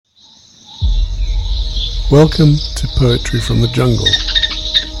Welcome to Poetry from the Jungle.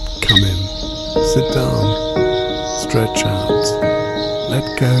 Come in, sit down, stretch out,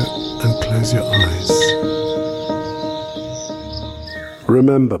 let go and close your eyes.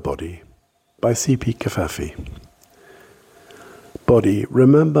 Remember, Body, by C.P. Cavafy. Body,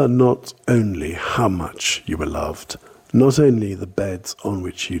 remember not only how much you were loved, not only the beds on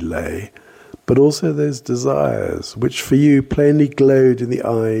which you lay, but also those desires which for you plainly glowed in the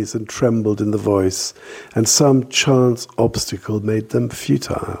eyes and trembled in the voice, and some chance obstacle made them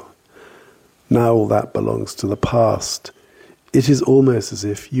futile. Now all that belongs to the past. It is almost as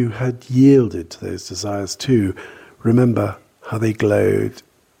if you had yielded to those desires too. Remember how they glowed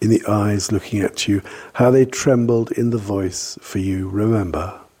in the eyes looking at you, how they trembled in the voice for you.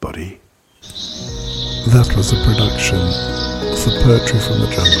 Remember, Body. That was a production for Poetry from the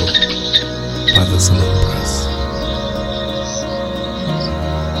Jungle by the Salon Press.